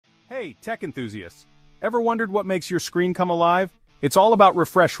Hey, tech enthusiasts. Ever wondered what makes your screen come alive? It's all about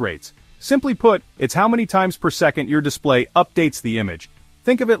refresh rates. Simply put, it's how many times per second your display updates the image.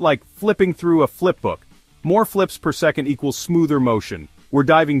 Think of it like flipping through a flipbook. More flips per second equals smoother motion. We're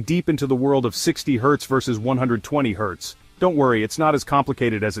diving deep into the world of 60 Hz versus 120 Hz. Don't worry, it's not as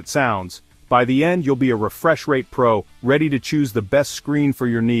complicated as it sounds. By the end, you'll be a refresh rate pro, ready to choose the best screen for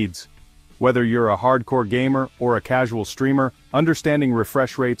your needs. Whether you're a hardcore gamer or a casual streamer, understanding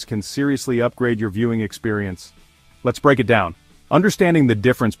refresh rates can seriously upgrade your viewing experience. Let's break it down. Understanding the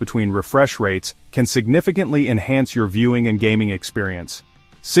difference between refresh rates can significantly enhance your viewing and gaming experience.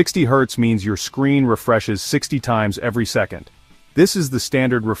 60 Hz means your screen refreshes 60 times every second. This is the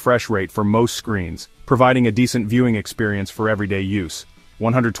standard refresh rate for most screens, providing a decent viewing experience for everyday use.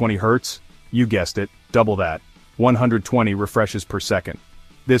 120 Hz? You guessed it, double that. 120 refreshes per second.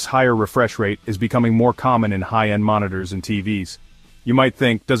 This higher refresh rate is becoming more common in high-end monitors and TVs. You might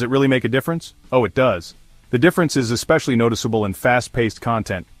think, does it really make a difference? Oh, it does. The difference is especially noticeable in fast-paced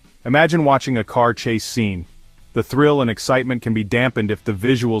content. Imagine watching a car chase scene. The thrill and excitement can be dampened if the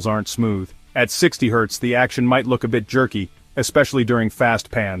visuals aren't smooth. At 60 Hz, the action might look a bit jerky, especially during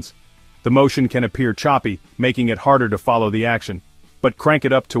fast pans. The motion can appear choppy, making it harder to follow the action. But crank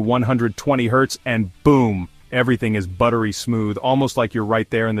it up to 120 Hz and boom! Everything is buttery smooth, almost like you're right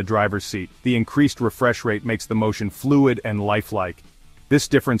there in the driver's seat. The increased refresh rate makes the motion fluid and lifelike. This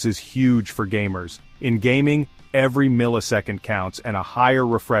difference is huge for gamers. In gaming, every millisecond counts, and a higher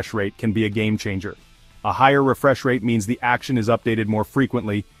refresh rate can be a game changer. A higher refresh rate means the action is updated more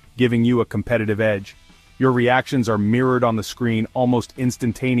frequently, giving you a competitive edge. Your reactions are mirrored on the screen almost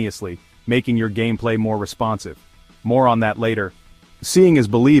instantaneously, making your gameplay more responsive. More on that later. Seeing is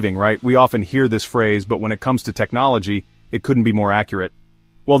believing, right? We often hear this phrase, but when it comes to technology, it couldn't be more accurate.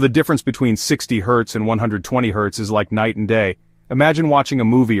 Well, the difference between 60 Hz and 120 Hz is like night and day. Imagine watching a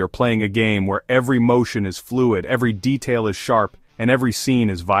movie or playing a game where every motion is fluid, every detail is sharp, and every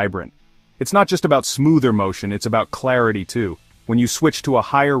scene is vibrant. It's not just about smoother motion, it's about clarity too. When you switch to a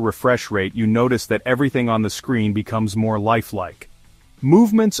higher refresh rate, you notice that everything on the screen becomes more lifelike.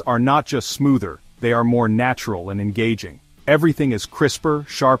 Movements are not just smoother, they are more natural and engaging. Everything is crisper,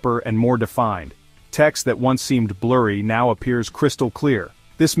 sharper, and more defined. Text that once seemed blurry now appears crystal clear.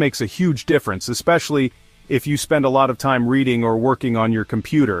 This makes a huge difference, especially if you spend a lot of time reading or working on your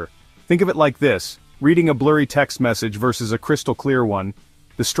computer. Think of it like this: reading a blurry text message versus a crystal clear one.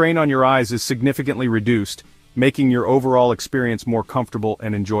 The strain on your eyes is significantly reduced, making your overall experience more comfortable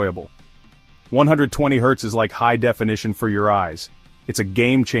and enjoyable. 120 Hz is like high definition for your eyes. It's a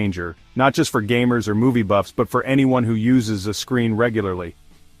game changer, not just for gamers or movie buffs, but for anyone who uses a screen regularly.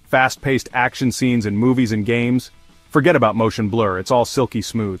 Fast-paced action scenes in movies and games? Forget about motion blur, it's all silky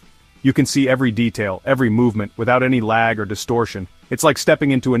smooth. You can see every detail, every movement, without any lag or distortion. It's like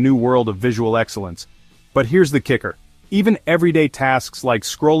stepping into a new world of visual excellence. But here's the kicker. Even everyday tasks like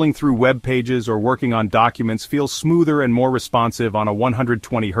scrolling through web pages or working on documents feel smoother and more responsive on a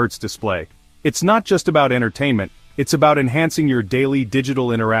 120 Hz display. It's not just about entertainment, it's about enhancing your daily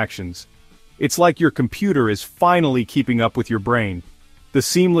digital interactions. It's like your computer is finally keeping up with your brain. The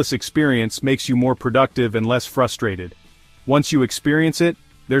seamless experience makes you more productive and less frustrated. Once you experience it,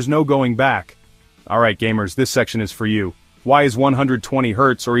 there's no going back. Alright gamers, this section is for you. Why is 120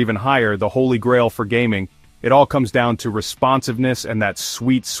 Hz or even higher the holy grail for gaming? It all comes down to responsiveness and that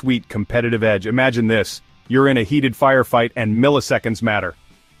sweet, sweet competitive edge. Imagine this: you're in a heated firefight and milliseconds matter.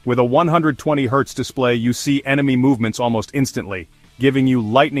 With a 120 Hz display, you see enemy movements almost instantly, giving you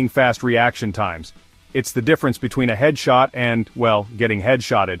lightning-fast reaction times. It's the difference between a headshot and, well, getting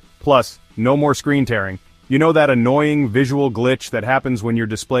headshotted. Plus, no more screen tearing. You know that annoying visual glitch that happens when your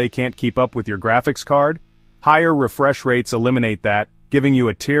display can't keep up with your graphics card? Higher refresh rates eliminate that, giving you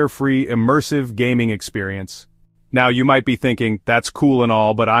a tear-free, immersive gaming experience. Now you might be thinking, that's cool and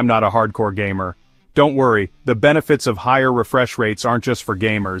all, but I'm not a hardcore gamer. Don't worry, the benefits of higher refresh rates aren't just for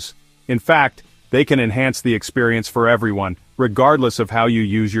gamers. In fact, they can enhance the experience for everyone, regardless of how you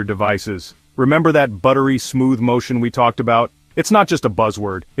use your devices. Remember that buttery smooth motion we talked about? It's not just a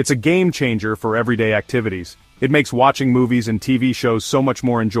buzzword, it's a game changer for everyday activities. It makes watching movies and TV shows so much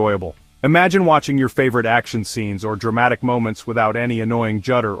more enjoyable. Imagine watching your favorite action scenes or dramatic moments without any annoying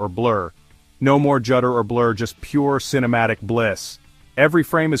judder or blur. No more judder or blur, just pure cinematic bliss. Every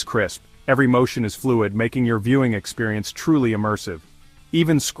frame is crisp. Every motion is fluid, making your viewing experience truly immersive.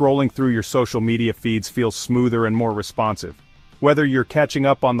 Even scrolling through your social media feeds feels smoother and more responsive. Whether you're catching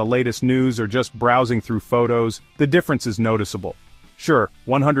up on the latest news or just browsing through photos, the difference is noticeable. Sure,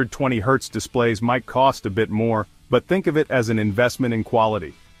 120 Hz displays might cost a bit more, but think of it as an investment in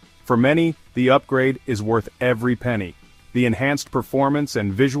quality. For many, the upgrade is worth every penny. The enhanced performance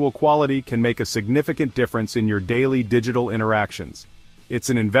and visual quality can make a significant difference in your daily digital interactions. It's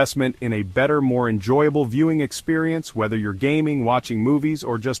an investment in a better, more enjoyable viewing experience, whether you're gaming, watching movies,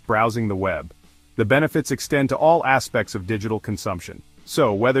 or just browsing the web. The benefits extend to all aspects of digital consumption.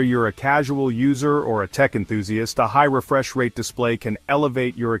 So, whether you're a casual user or a tech enthusiast, a high refresh rate display can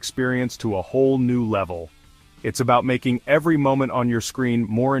elevate your experience to a whole new level. It's about making every moment on your screen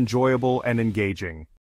more enjoyable and engaging.